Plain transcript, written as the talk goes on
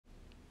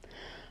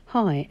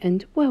Hi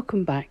and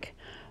welcome back.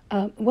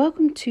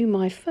 Welcome to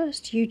my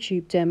first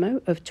YouTube demo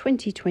of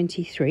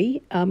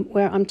 2023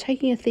 where I'm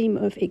taking a theme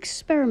of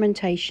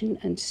experimentation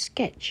and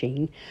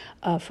sketching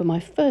for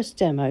my first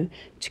demo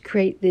to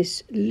create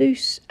this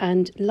loose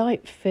and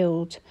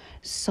light-filled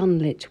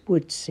sunlit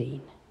wood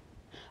scene.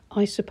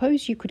 I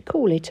suppose you could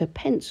call it a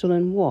pencil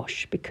and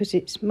wash because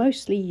it's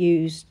mostly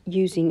used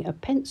using a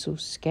pencil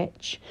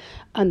sketch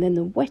and then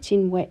the wet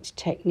in wet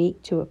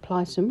technique to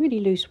apply some really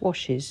loose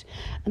washes,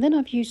 and then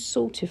I've used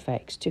salt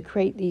effects to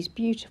create these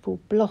beautiful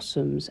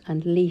blossoms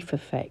and leaf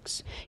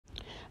effects.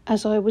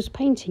 As I was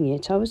painting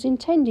it, I was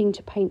intending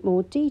to paint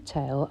more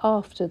detail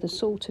after the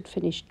salt had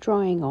finished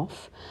drying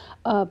off,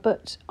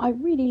 but I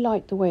really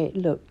liked the way it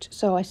looked,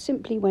 so I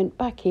simply went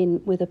back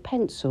in with a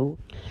pencil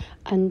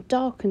and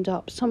darkened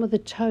up some of the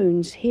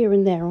tones here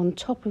and there on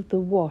top of the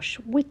wash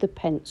with the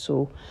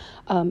pencil,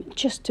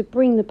 just to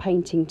bring the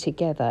painting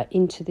together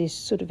into this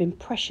sort of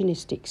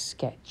impressionistic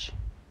sketch.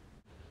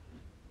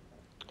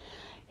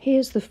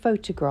 Here's the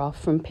photograph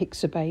from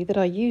Pixabay that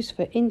I use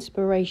for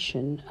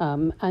inspiration,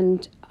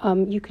 and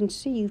you can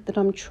see that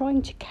I'm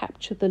trying to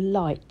capture the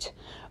light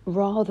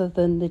rather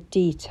than the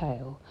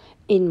detail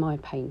in my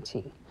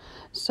painting.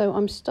 So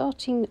I'm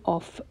starting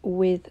off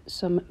with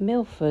some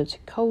Millford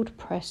cold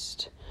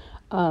pressed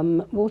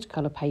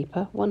watercolour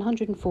paper,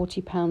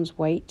 140 pounds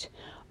weight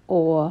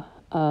or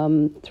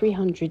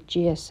 300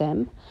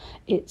 GSM.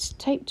 It's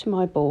taped to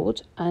my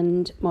board,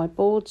 and my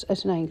board's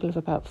at an angle of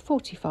about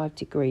 45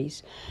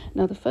 degrees.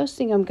 Now the first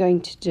thing I'm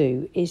going to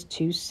do is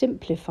to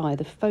simplify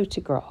the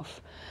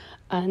photograph,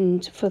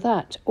 and for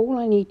that all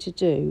I need to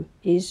do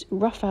is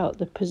rough out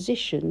the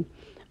position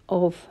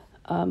of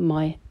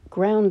my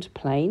ground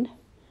plane,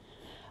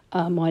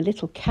 my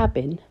little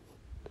cabin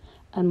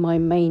and my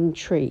main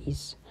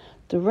trees.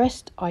 The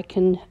rest I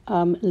can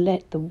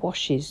let the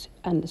washes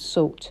and the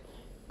salt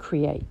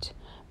create.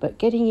 But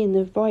getting in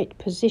the right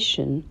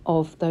position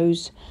of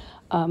those,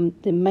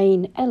 the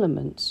main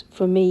elements,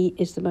 for me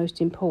is the most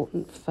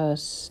important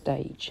first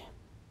stage.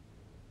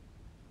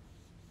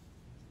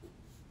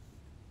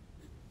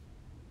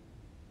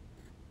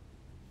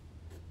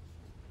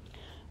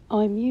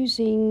 I'm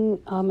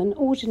using an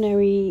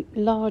ordinary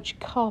large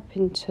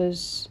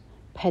carpenter's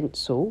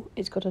pencil.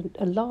 It's got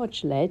a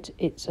large lead,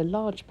 it's a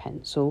large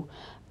pencil,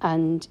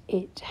 and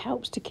it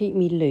helps to keep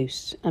me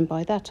loose, and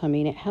by that I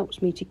mean it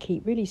helps me to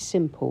keep really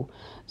simple,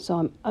 so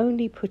I'm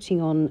only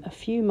putting on a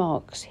few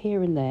marks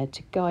here and there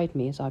to guide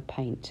me as I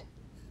paint.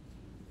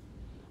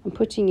 I'm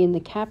putting in the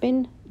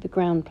cabin, the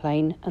ground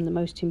plane and the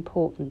most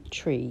important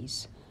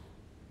trees.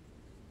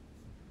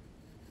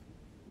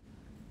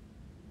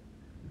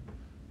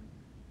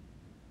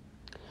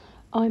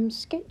 I'm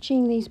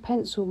sketching these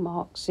pencil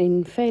marks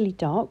in fairly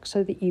dark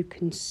so that you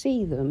can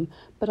see them,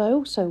 but I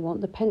also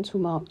want the pencil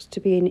marks to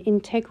be an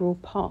integral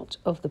part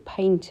of the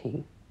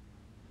painting.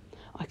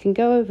 I can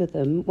go over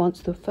them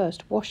once the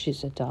first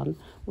washes are done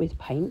with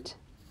paint,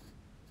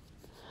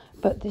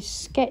 but this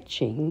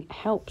sketching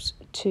helps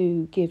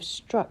to give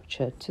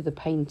structure to the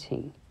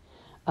painting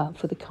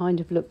for the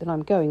kind of look that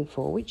I'm going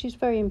for, which is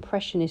very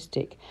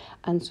impressionistic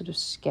and sort of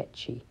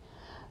sketchy.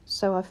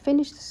 So I've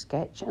finished the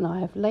sketch and I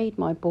have laid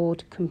my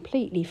board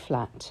completely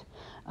flat.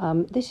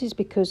 This is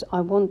because I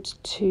want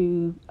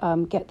to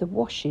get the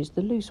washes,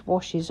 the loose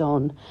washes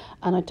on,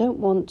 and I don't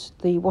want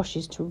the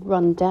washes to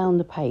run down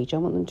the page. I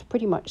want them to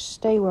pretty much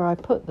stay where I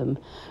put them,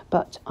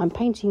 but I'm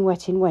painting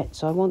wet in wet,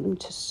 so I want them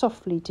to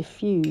softly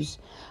diffuse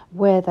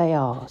where they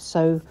are.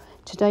 So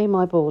today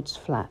my board's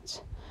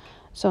flat.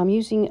 So I'm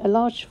using a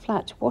large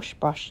flat wash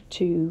brush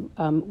to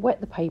wet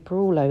the paper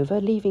all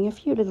over, leaving a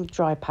few little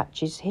dry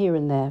patches here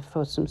and there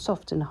for some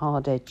soft and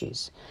hard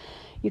edges.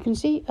 You can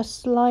see a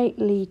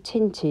slightly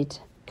tinted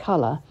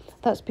colour.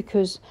 That's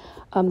because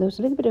there was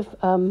a little bit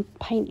of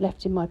paint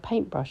left in my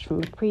paintbrush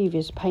from a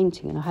previous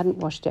painting and I hadn't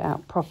washed it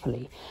out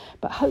properly,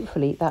 but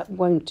hopefully that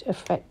won't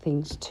affect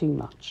things too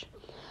much.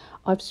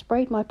 I've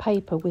sprayed my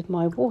paper with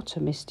my water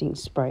misting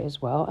spray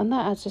as well, and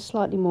that adds a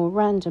slightly more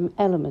random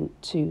element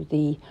to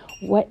the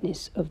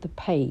wetness of the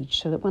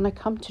page, so that when I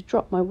come to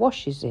drop my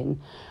washes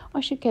in, I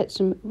should get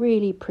some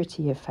really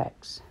pretty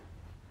effects.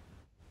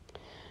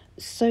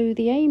 So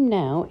the aim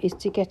now is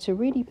to get a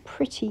really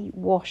pretty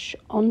wash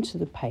onto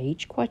the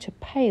page, quite a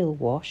pale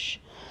wash,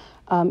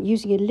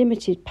 using a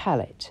limited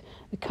palette.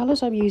 The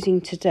colours I'm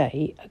using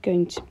today are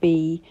going to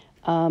be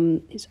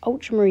it's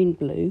ultramarine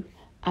blue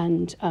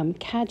and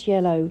cad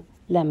yellow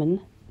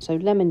lemon, so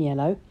lemon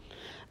yellow,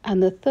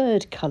 and the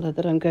third colour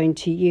that I'm going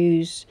to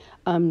use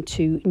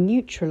to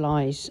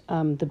neutralise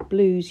the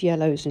blues,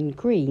 yellows and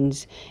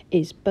greens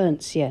is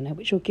burnt sienna,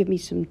 which will give me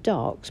some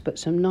darks but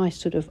some nice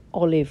sort of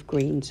olive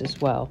greens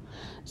as well.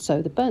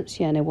 So the burnt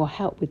sienna will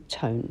help with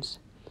tones.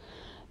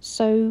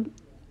 So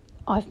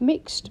I've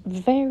mixed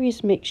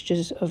various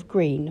mixtures of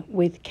green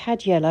with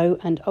cad yellow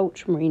and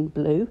ultramarine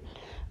blue,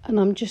 and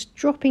I'm just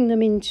dropping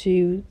them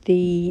into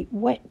the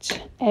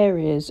wet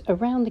areas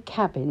around the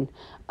cabin,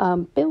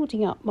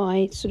 building up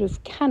my sort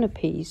of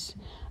canopies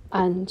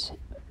and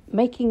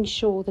making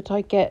sure that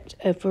I get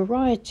a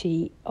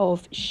variety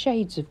of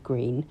shades of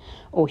green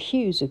or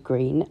hues of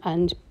green,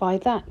 and by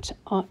that,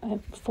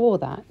 for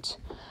that,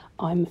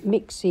 I'm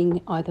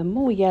mixing either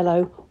more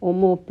yellow or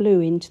more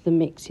blue into the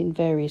mix in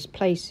various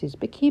places,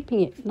 but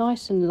keeping it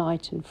nice and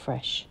light and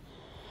fresh.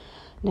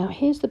 Now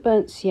here's the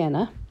burnt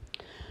sienna.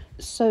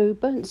 So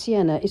burnt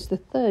sienna is the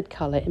third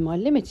colour in my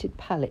limited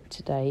palette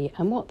today,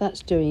 and what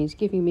that's doing is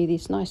giving me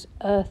these nice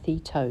earthy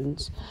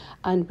tones,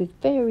 and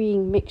with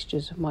varying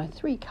mixtures of my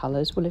three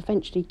colours will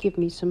eventually give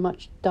me some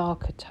much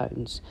darker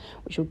tones,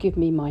 which will give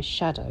me my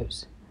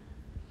shadows.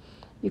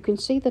 You can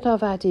see that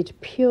I've added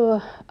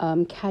pure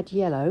cad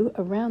yellow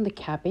around the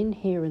cabin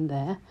here and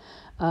there,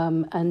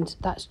 and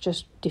that's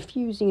just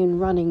diffusing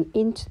and running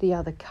into the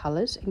other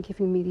colours and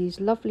giving me these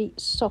lovely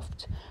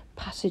soft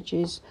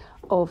passages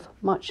of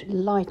much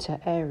lighter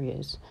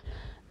areas,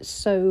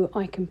 so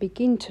I can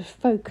begin to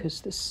focus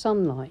the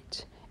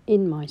sunlight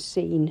in my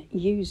scene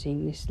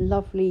using this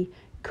lovely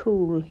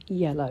cool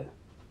yellow.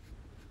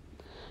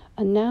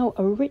 And now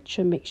a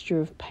richer mixture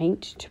of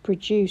paint to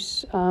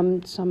produce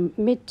some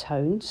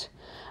mid-tones,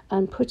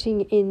 and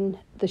putting in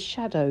the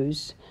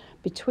shadows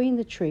between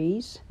the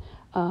trees,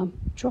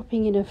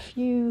 dropping in a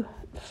few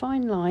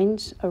fine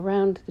lines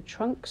around the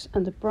trunks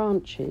and the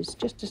branches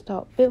just to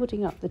start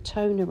building up the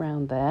tone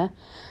around there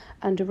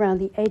and around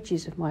the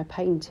edges of my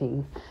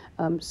painting,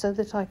 so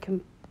that I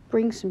can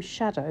bring some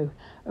shadow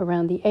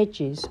around the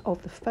edges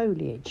of the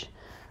foliage,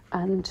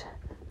 and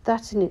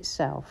that in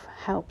itself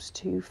helps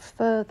to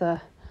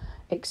further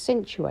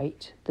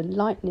accentuate the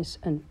lightness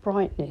and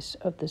brightness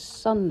of the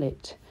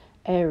sunlit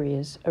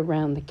areas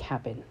around the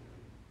cabin.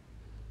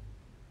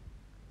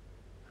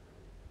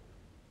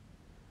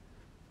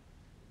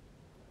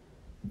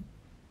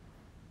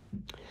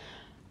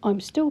 I'm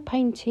still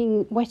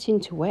painting wet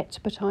into wet,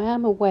 but I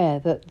am aware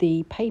that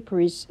the paper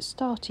is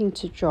starting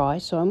to dry,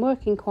 so I'm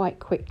working quite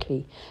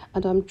quickly,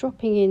 and I'm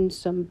dropping in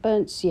some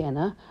burnt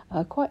sienna,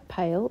 quite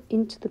pale,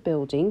 into the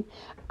building,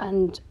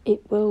 and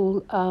it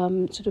will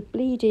sort of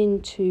bleed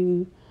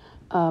into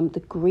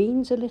the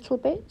greens a little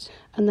bit,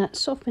 and that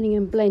softening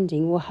and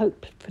blending will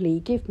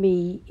hopefully give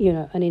me,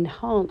 an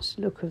enhanced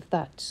look of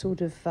that sort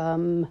of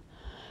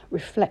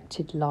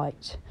reflected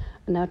light.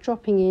 And now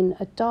dropping in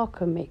a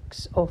darker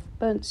mix of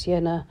burnt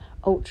sienna,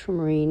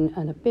 ultramarine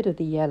and a bit of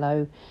the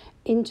yellow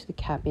into the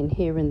cabin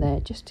here and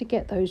there, just to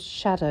get those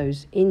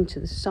shadows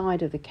into the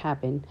side of the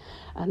cabin,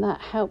 and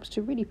that helps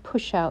to really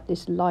push out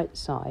this light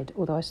side,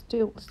 although I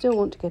still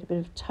want to get a bit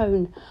of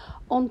tone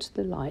onto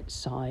the light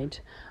side,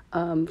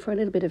 for a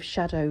little bit of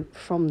shadow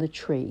from the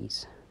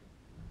trees.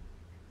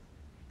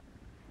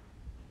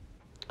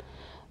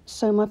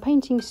 So my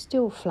painting's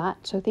still flat,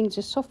 so things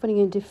are softening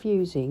and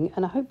diffusing,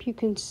 and I hope you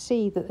can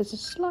see that there's a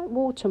slight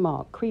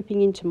watermark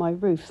creeping into my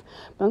roof,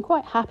 but I'm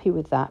quite happy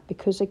with that,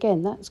 because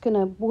again that's going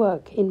to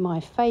work in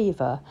my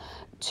favour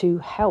to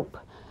help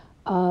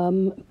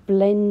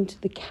blend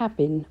the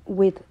cabin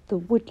with the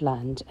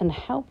woodland and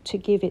help to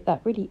give it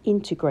that really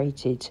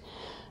integrated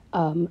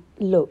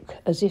look,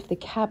 as if the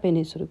cabin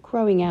is sort of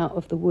growing out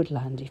of the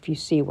woodland, if you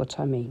see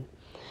what I mean.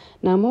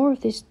 Now more of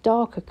this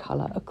darker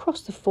colour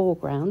across the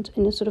foreground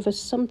in a sort of a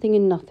something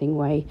and nothing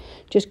way,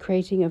 just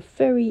creating a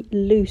very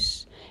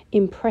loose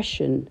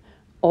impression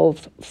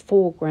of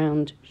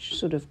foreground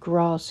sort of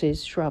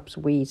grasses, shrubs,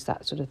 weeds,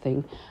 that sort of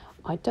thing.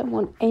 I don't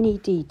want any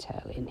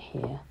detail in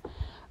here.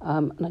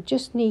 And I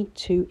just need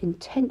to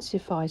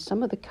intensify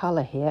some of the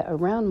colour here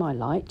around my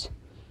light.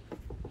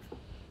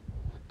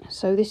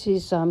 So this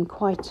is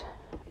quite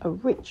a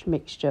rich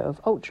mixture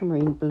of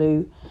ultramarine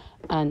blue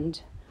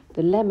and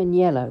the lemon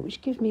yellow,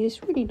 which gives me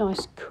this really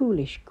nice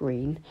coolish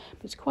green.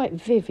 It's quite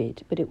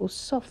vivid, but it will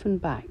soften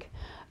back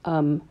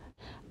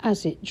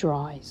as it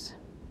dries.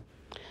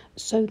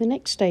 So the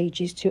next stage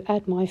is to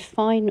add my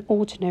fine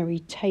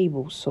ordinary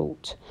table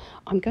salt.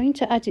 I'm going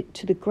to add it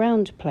to the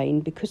ground plane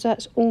because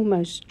that's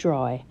almost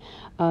dry.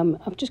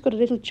 I've just got a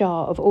little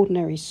jar of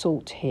ordinary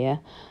salt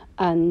here,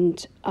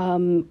 and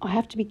I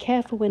have to be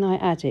careful when I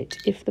add it.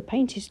 If the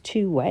paint is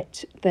too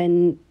wet,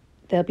 then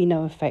there'll be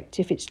no effect.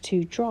 If it's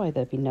too dry,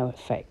 there'll be no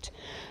effect.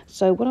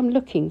 So what I'm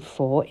looking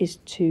for is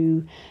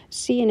to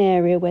see an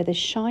area where the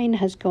shine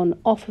has gone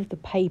off of the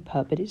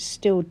paper, but it's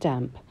still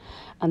damp.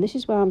 And this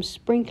is where I'm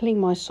sprinkling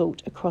my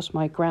salt across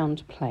my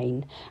ground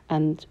plane.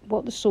 And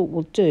what the salt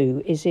will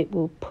do is it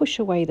will push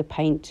away the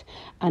paint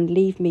and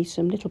leave me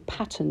some little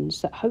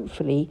patterns that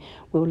hopefully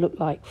will look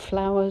like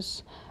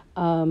flowers,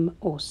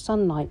 or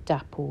sunlight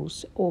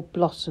dapples or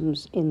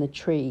blossoms in the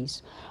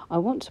trees. I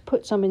want to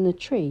put some in the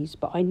trees,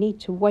 but I need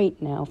to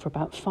wait now for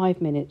about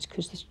 5 minutes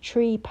because the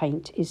tree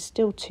paint is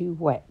still too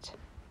wet.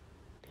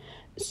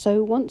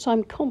 So once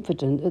I'm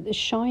confident that the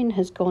shine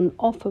has gone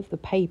off of the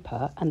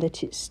paper and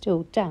that it's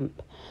still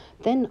damp,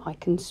 then I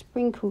can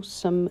sprinkle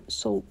some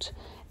salt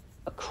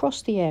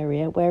across the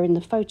area where in the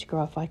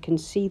photograph I can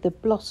see the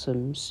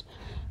blossoms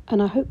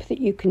And I hope that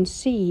you can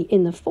see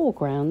in the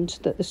foreground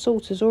that the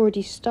salt has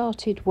already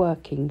started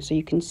working, so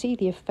you can see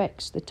the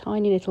effects, the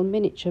tiny little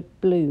miniature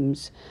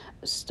blooms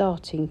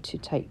starting to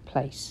take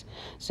place.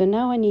 So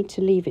now I need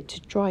to leave it to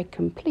dry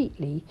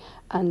completely,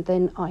 and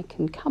then I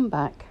can come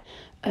back,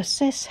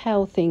 assess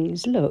how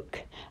things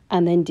look,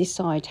 and then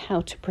decide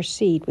how to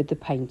proceed with the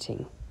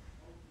painting.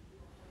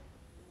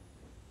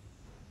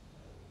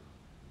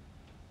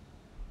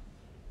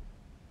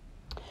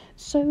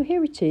 So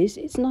here it is,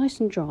 it's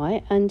nice and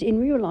dry, and in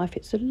real life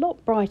it's a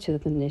lot brighter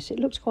than this. It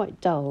looks quite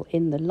dull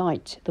in the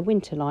light, the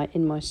winter light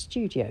in my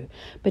studio,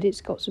 but it's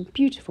got some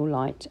beautiful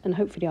light, and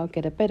hopefully I'll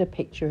get a better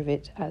picture of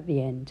it at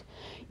the end.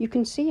 You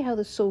can see how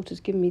the salt has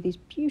given me these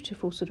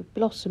beautiful sort of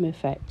blossom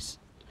effects.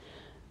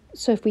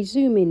 So if we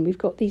zoom in, we've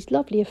got these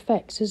lovely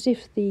effects as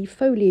if the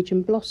foliage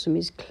and blossom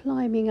is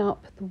climbing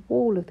up the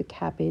wall of the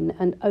cabin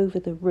and over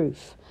the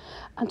roof.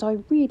 And I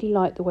really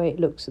like the way it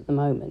looks at the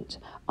moment.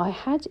 I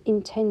had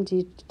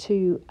intended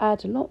to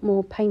add a lot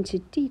more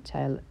painted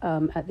detail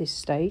at this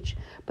stage,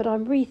 but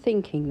I'm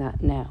rethinking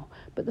that now.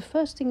 But the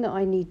first thing that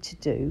I need to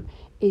do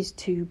is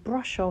to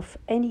brush off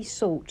any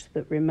salt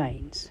that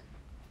remains.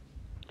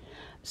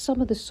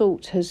 Some of the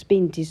salt has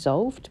been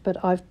dissolved,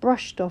 but I've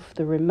brushed off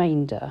the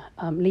remainder,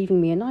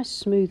 leaving me a nice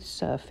smooth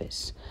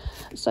surface.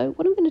 So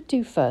what I'm going to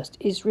do first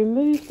is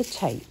remove the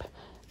tape.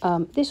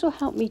 This will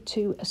help me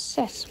to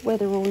assess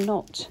whether or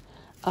not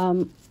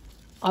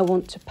I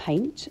want to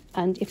paint,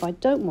 and if I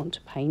don't want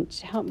to paint,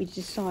 to help me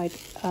decide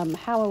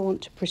how I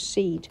want to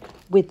proceed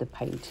with the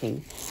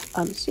painting.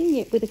 Seeing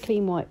it with a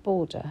clean white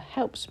border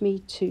helps me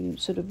to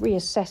sort of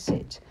reassess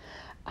it,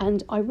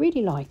 and I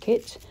really like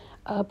it.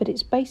 But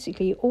it's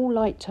basically all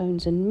light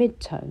tones and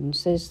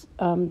mid-tones. There's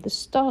the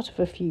start of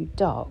a few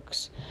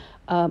darks,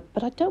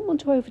 but I don't want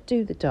to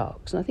overdo the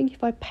darks. And I think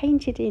if I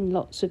painted in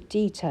lots of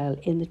detail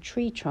in the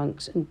tree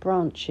trunks and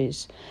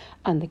branches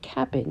and the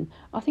cabin,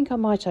 I think I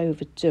might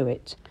overdo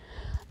it.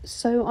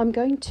 So I'm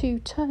going to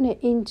turn it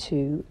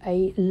into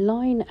a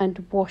line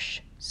and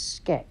wash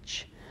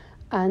sketch.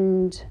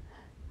 And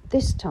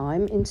this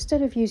time,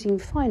 instead of using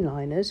fine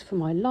liners for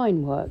my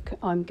line work,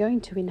 I'm going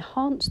to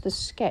enhance the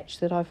sketch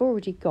that I've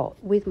already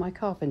got with my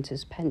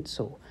carpenter's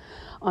pencil.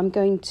 I'm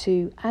going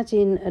to add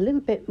in a little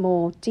bit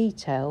more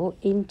detail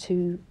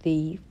into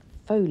the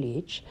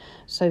foliage,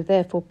 so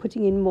therefore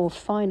putting in more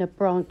finer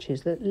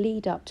branches that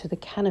lead up to the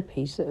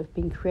canopies that have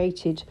been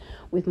created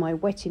with my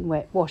wet in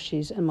wet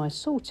washes and my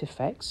salt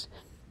effects,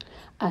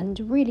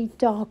 and really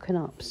darken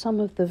up some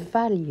of the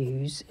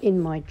values in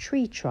my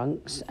tree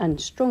trunks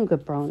and stronger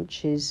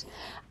branches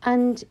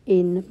and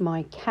in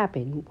my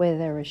cabin where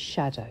there are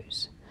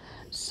shadows.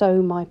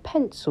 So my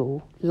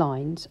pencil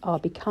lines are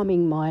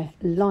becoming my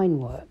line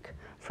work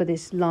for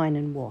this line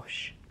and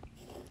wash.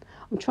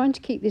 I'm trying to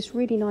keep this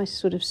really nice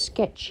sort of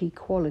sketchy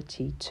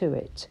quality to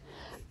it,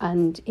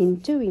 and in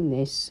doing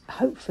this,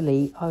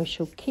 hopefully I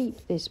shall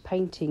keep this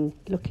painting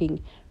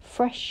looking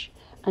fresh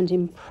and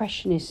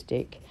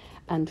impressionistic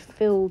and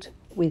filled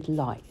with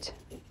light.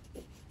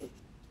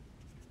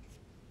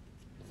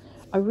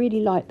 I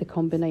really like the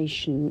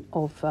combination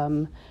of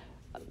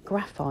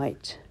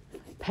graphite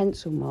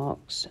pencil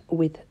marks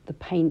with the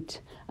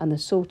paint and the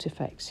salt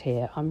effects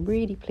here. I'm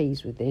really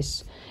pleased with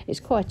this. It's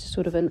quite a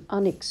sort of an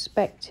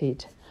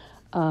unexpected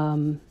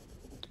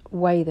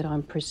way that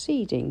I'm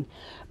proceeding,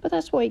 but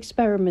that's what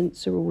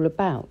experiments are all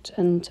about,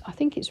 and I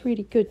think it's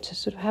really good to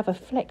sort of have a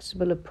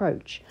flexible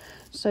approach,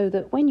 so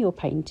that when you're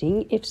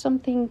painting, if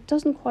something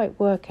doesn't quite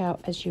work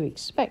out as you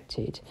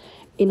expected,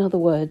 in other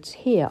words,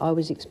 here I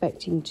was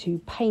expecting to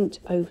paint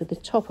over the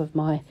top of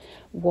my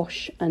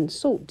wash and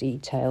salt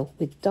detail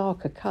with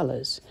darker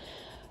colours,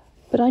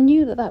 but I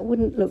knew that that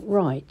wouldn't look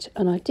right,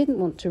 and I didn't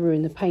want to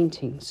ruin the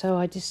painting, so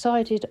I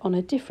decided on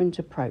a different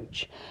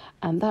approach,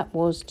 and that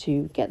was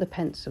to get the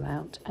pencil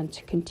out and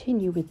to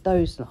continue with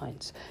those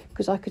lines,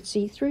 because I could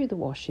see through the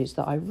washes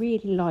that I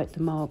really liked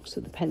the marks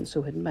that the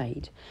pencil had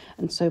made,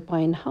 and so by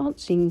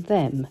enhancing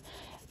them,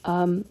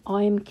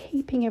 I am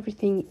keeping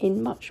everything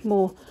in much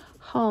more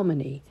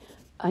harmony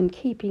and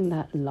keeping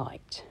that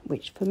light,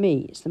 which for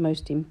me is the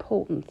most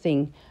important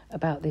thing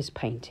about this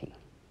painting.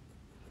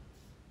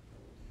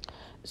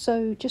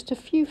 So just a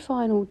few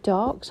final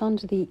darks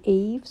under the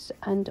eaves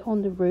and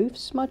on the roof,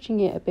 smudging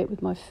it a bit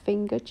with my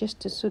finger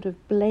just to sort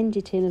of blend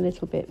it in a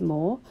little bit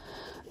more.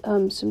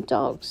 Some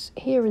darks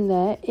here and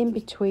there in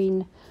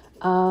between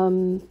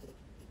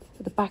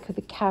the back of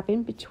the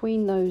cabin,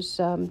 between those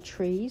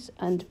trees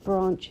and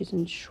branches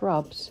and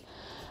shrubs.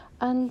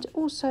 And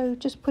also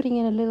just putting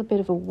in a little bit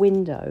of a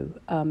window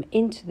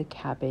into the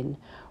cabin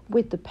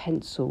with the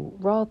pencil,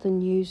 rather than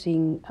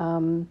using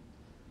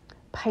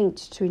paint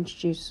to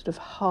introduce sort of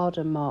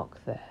harder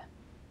mark there.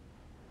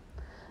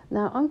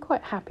 Now I'm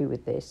quite happy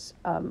with this.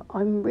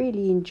 I'm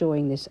really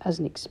enjoying this as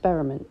an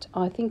experiment.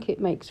 I think it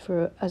makes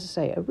for, as I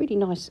say, a really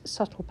nice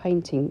subtle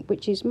painting,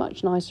 which is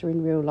much nicer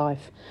in real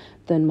life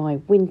than my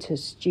winter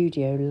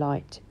studio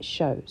light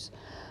shows.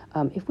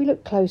 If we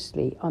look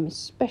closely, I'm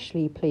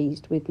especially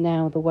pleased with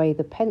now the way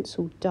the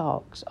pencil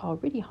darks are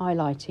really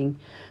highlighting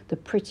the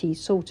pretty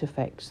salt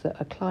effects that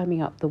are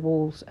climbing up the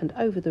walls and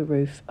over the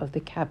roof of the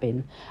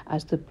cabin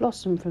as the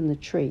blossom from the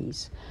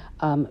trees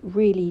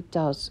really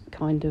does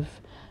kind of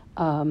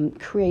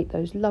create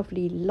those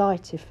lovely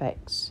light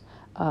effects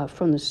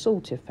from the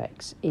salt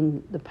effects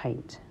in the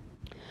paint.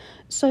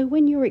 So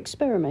when you're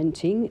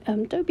experimenting,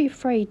 don't be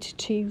afraid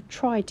to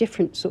try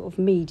different sort of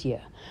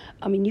media.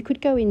 I mean, you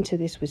could go into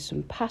this with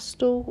some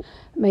pastel,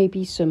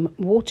 maybe some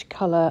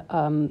watercolour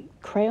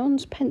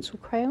crayons, pencil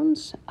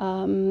crayons.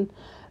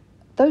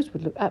 Those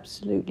would look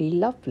absolutely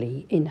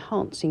lovely,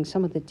 enhancing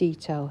some of the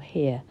detail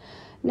here.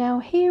 Now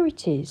here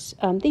it is,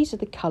 these are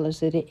the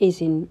colours that it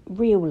is in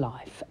real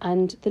life,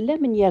 and the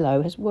lemon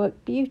yellow has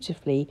worked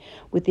beautifully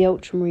with the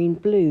ultramarine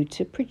blue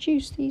to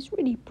produce these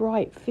really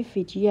bright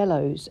vivid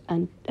yellows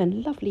and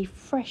lovely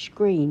fresh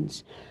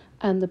greens,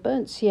 and the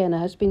burnt sienna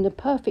has been the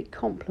perfect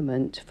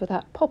complement for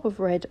that pop of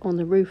red on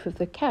the roof of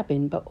the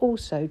cabin, but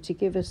also to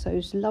give us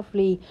those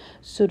lovely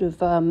sort of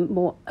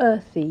more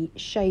earthy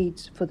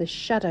shades for the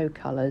shadow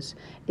colours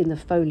in the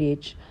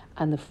foliage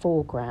and the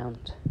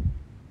foreground.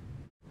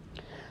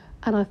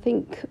 And I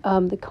think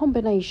the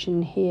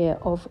combination here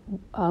of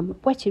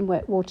wet in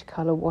wet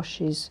watercolour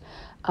washes,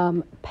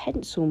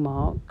 pencil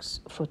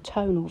marks for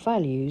tonal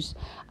values,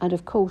 and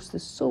of course the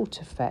salt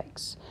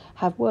effects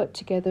have worked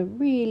together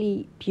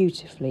really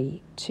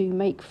beautifully to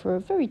make for a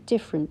very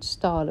different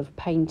style of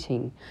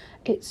painting.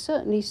 It's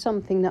certainly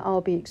something that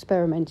I'll be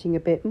experimenting a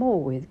bit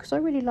more with, because I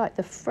really like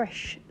the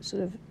fresh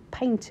sort of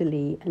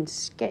painterly and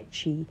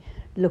sketchy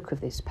look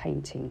of this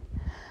painting.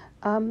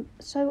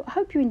 So I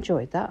hope you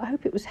enjoyed that. I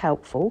hope it was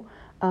helpful.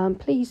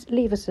 Please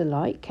leave us a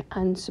like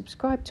and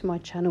subscribe to my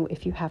channel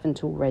if you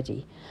haven't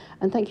already.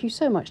 And thank you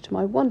so much to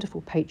my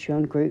wonderful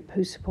Patreon group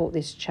who support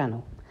this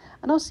channel.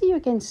 And I'll see you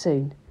again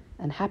soon.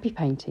 And happy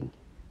painting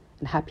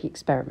and happy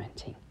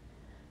experimenting.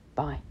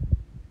 Bye.